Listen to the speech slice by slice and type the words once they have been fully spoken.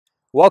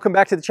Welcome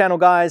back to the channel,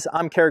 guys.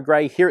 I'm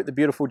Kerrod here at the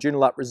beautiful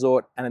Joondalup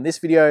Resort, and in this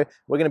video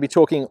we're going to be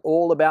talking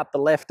all about the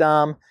left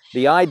arm,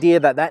 the idea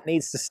that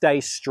needs to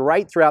stay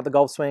straight throughout the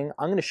golf swing.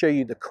 I'm going to show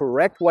you the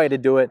correct way to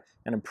do it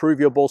and improve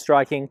your ball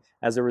striking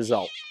as a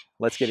result.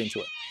 Let's get into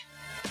it.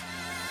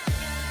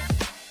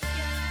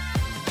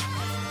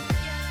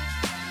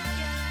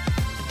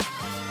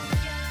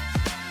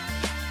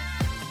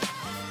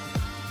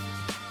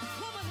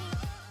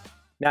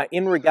 Now,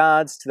 in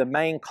regards to the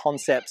main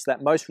concepts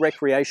that most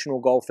recreational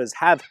golfers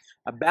have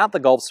about the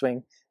golf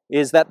swing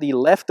is that the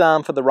left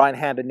arm for the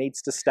right-hander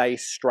needs to stay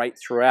straight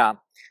throughout.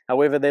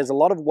 However, there's a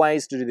lot of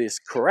ways to do this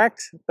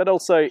correct, but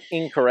also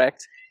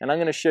incorrect, and I'm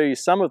going to show you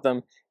some of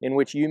them in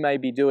which you may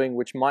be doing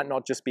which might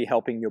not just be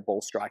helping your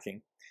ball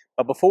striking.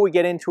 But before we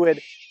get into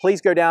it,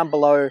 please go down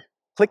below,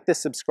 click the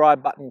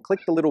subscribe button, click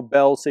the little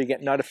bell so you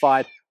get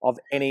notified of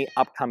any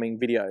upcoming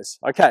videos.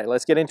 Okay,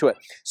 let's get into it.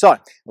 So,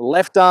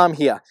 left arm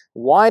here.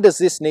 Why does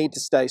this need to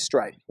stay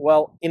straight?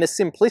 Well, in a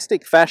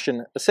simplistic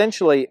fashion,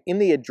 essentially in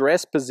the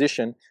address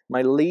position,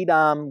 my lead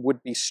arm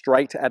would be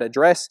straight at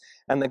address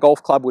and the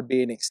golf club would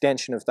be an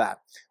extension of that.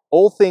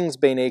 All things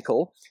being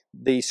equal,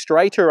 the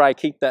straighter I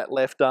keep that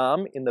left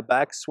arm in the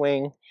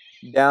backswing,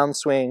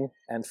 downswing,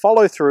 and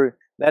follow through,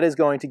 that is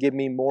going to give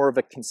me more of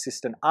a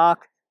consistent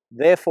arc,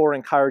 therefore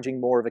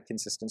encouraging more of a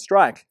consistent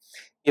strike.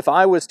 If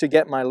I was to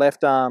get my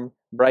left arm,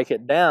 break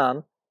it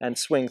down, and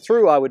swing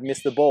through, I would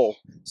miss the ball.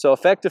 So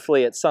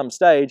effectively, at some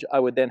stage, I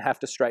would then have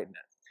to straighten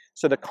it.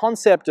 So the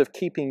concept of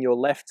keeping your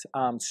left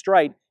arm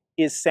straight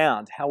is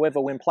sound.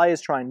 However, when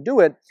players try and do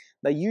it,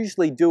 they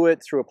usually do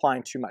it through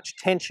applying too much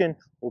tension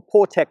or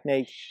poor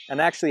technique, and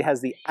actually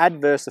has the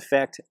adverse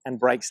effect and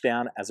breaks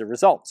down as a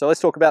result. So let's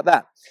talk about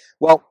that.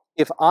 Well,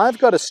 if I've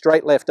got a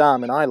straight left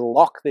arm and I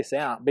lock this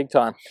out big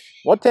time,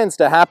 what tends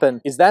to happen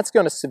is that's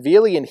going to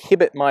severely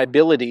inhibit my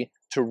ability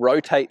to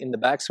rotate in the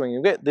backswing.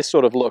 You get this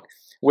sort of look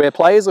where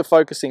players are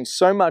focusing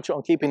so much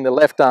on keeping the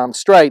left arm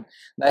straight,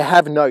 they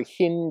have no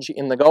hinge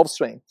in the golf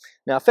swing.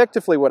 Now,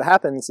 effectively what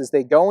happens is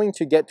they're going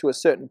to get to a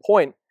certain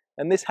point,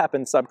 and this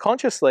happens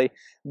subconsciously,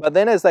 but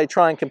then as they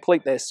try and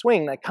complete their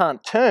swing, they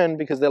can't turn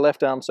because their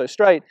left arm's so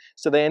straight,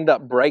 so they end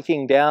up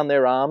breaking down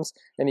their arms,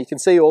 and you can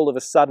see all of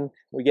a sudden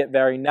we get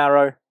very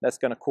narrow. That's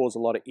going to cause a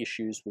lot of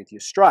issues with your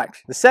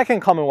strike. The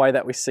second common way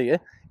that we see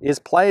it is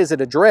players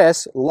at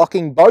address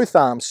locking both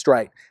arms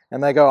straight,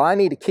 and they go, I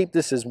need to keep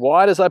this as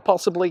wide as I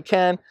possibly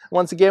can.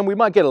 Once again, we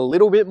might get a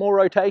little bit more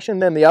rotation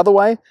than the other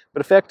way, but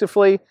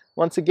effectively,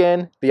 once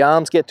again, the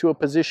arms get to a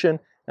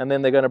position, and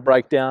then they're going to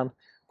break down,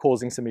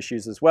 causing some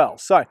issues as well.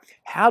 So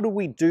how do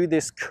we do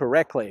this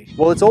correctly?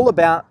 Well, it's all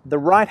about the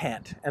right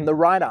hand and the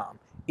right arm.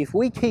 If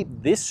we keep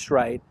this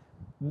straight,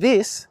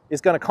 this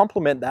is going to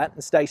complement that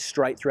and stay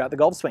straight throughout the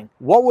golf swing.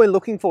 What we're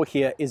looking for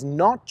here is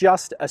not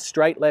just a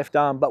straight left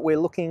arm, but we're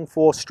looking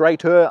for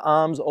straighter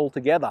arms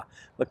altogether.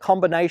 The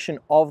combination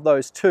of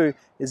those two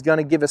is going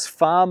to give us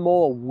far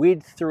more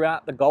width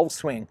throughout the golf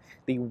swing.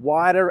 The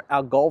wider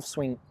our golf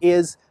swing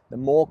is, the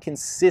more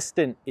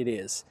consistent it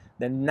is.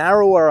 The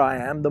narrower I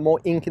am, the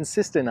more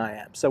inconsistent I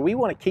am. So we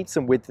want to keep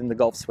some width in the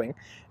golf swing.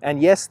 And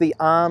yes, the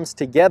arms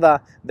together,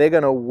 they're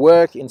going to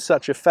work in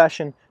such a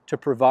fashion to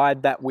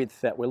provide that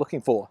width that we're looking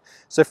for.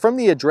 So from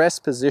the address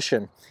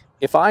position,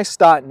 if I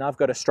start and I've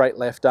got a straight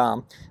left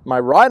arm, my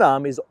right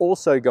arm is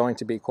also going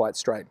to be quite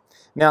straight.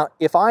 Now,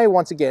 if I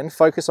once again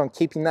focus on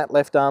keeping that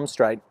left arm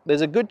straight,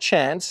 there's a good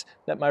chance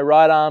that my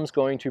right arm's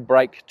going to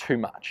break too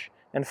much.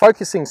 And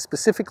focusing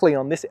specifically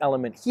on this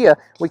element here,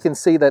 we can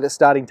see that it's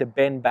starting to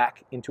bend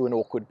back into an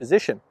awkward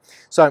position.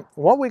 So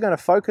what we're going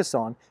to focus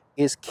on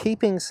is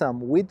keeping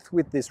some width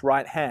with this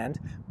right hand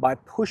by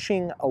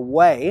pushing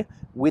away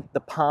with the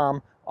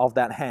palm of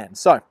that hand.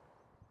 So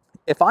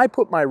if I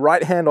put my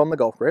right hand on the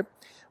golf grip,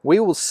 we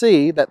will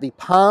see that the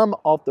palm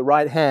of the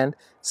right hand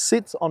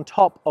sits on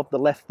top of the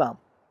left thumb.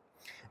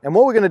 And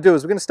what we're going to do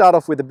is we're going to start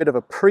off with a bit of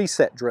a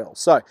preset drill.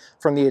 So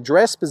from the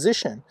address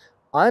position,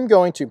 I'm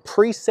going to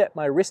preset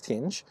my wrist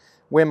hinge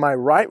where my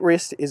right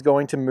wrist is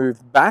going to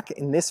move back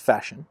in this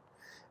fashion.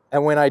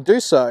 And when I do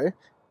so,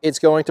 it's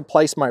going to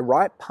place my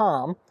right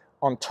palm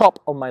on top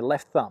of my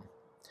left thumb.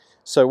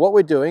 So what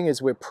we're doing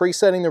is we're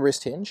presetting the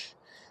wrist hinge,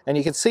 and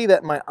you can see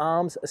that my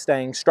arms are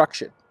staying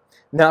structured.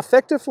 Now,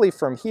 effectively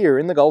from here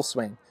in the golf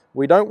swing,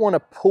 we don't want to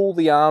pull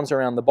the arms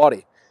around the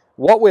body.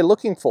 What we're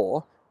looking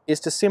for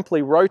is to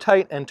simply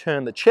rotate and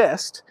turn the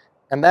chest,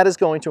 and that is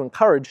going to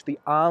encourage the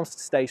arms to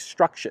stay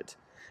structured.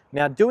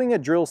 Now, doing a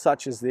drill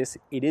such as this,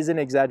 it is an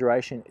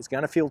exaggeration. It's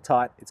going to feel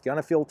tight, it's going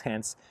to feel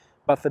tense,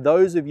 but for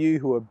those of you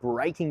who are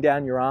breaking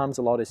down your arms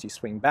a lot as you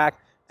swing back,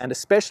 and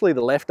especially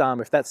the left arm,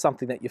 if that's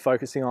something that you're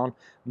focusing on,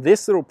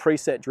 this little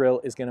preset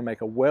drill is going to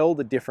make a world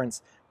of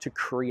difference to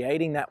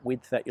creating that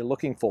width that you're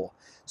looking for.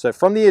 So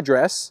from the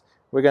address,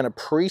 we're going to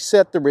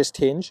preset the wrist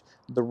hinge,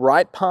 the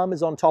right palm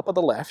is on top of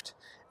the left,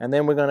 and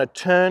then we're going to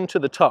turn to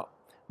the top.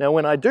 Now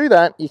when I do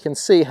that, you can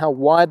see how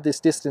wide this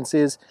distance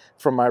is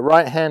from my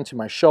right hand to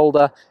my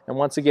shoulder, and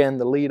once again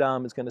the lead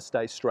arm is going to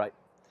stay straight.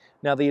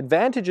 Now the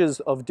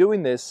advantages of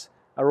doing this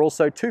are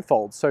also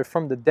twofold. So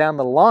from down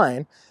the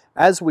line,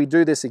 as we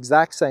do this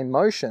exact same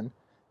motion,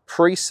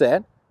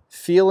 preset,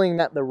 feeling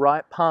that the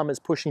right palm is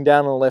pushing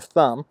down on the left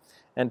thumb,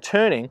 and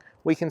turning,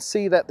 we can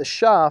see that the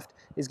shaft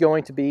is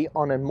going to be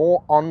on a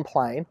more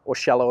on-plane or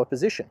shallower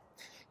position.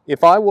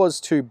 If I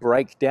was to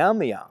break down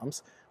the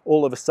arms,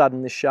 all of a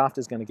sudden this shaft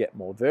is going to get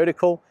more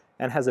vertical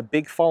and has a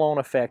big follow-on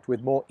effect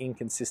with more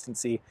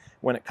inconsistency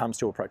when it comes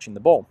to approaching the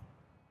ball.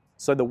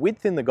 So the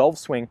width in the golf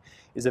swing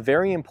is a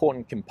very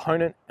important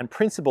component and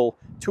principle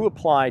to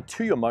apply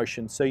to your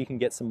motion so you can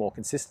get some more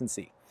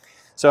consistency.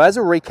 So as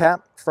a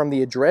recap, from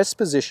the address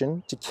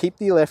position to keep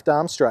the left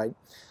arm straight,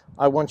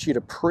 I want you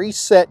to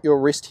preset your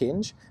wrist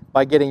hinge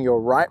by getting your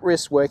right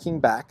wrist working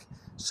back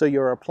so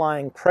you're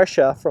applying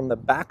pressure from the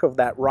back of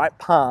that right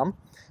palm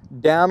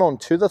down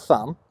onto the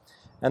thumb.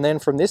 And then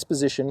from this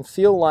position,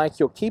 feel like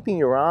you're keeping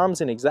your arms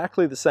in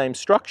exactly the same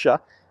structure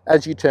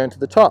as you turn to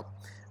the top.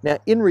 Now,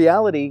 in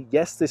reality,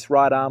 yes, this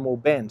right arm will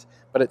bend,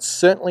 but it's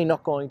certainly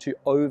not going to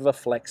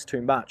overflex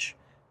too much.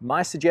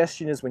 My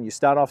suggestion is when you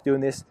start off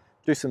doing this,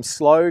 do some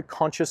slow,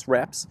 conscious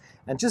reps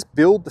and just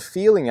build the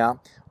feeling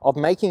up of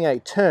making a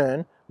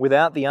turn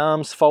without the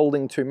arms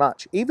folding too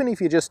much. Even if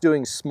you're just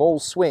doing small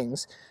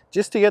swings,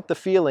 just to get the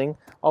feeling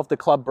of the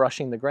club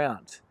brushing the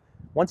ground.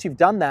 Once you've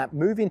done that,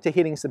 move into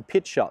hitting some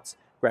pitch shots.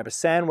 Grab a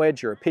sand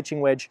wedge or a pitching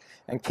wedge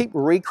and keep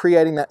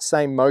recreating that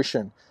same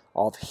motion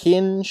of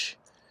hinge,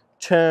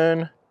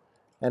 turn,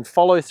 and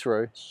follow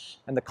through.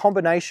 And the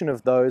combination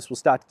of those will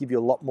start to give you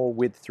a lot more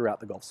width throughout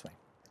the golf swing.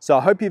 So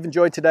I hope you've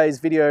enjoyed today's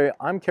video.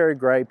 I'm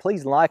Kerrod.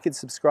 Please like and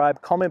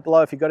subscribe, comment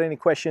below if you've got any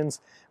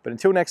questions. But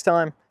until next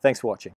time, thanks for watching.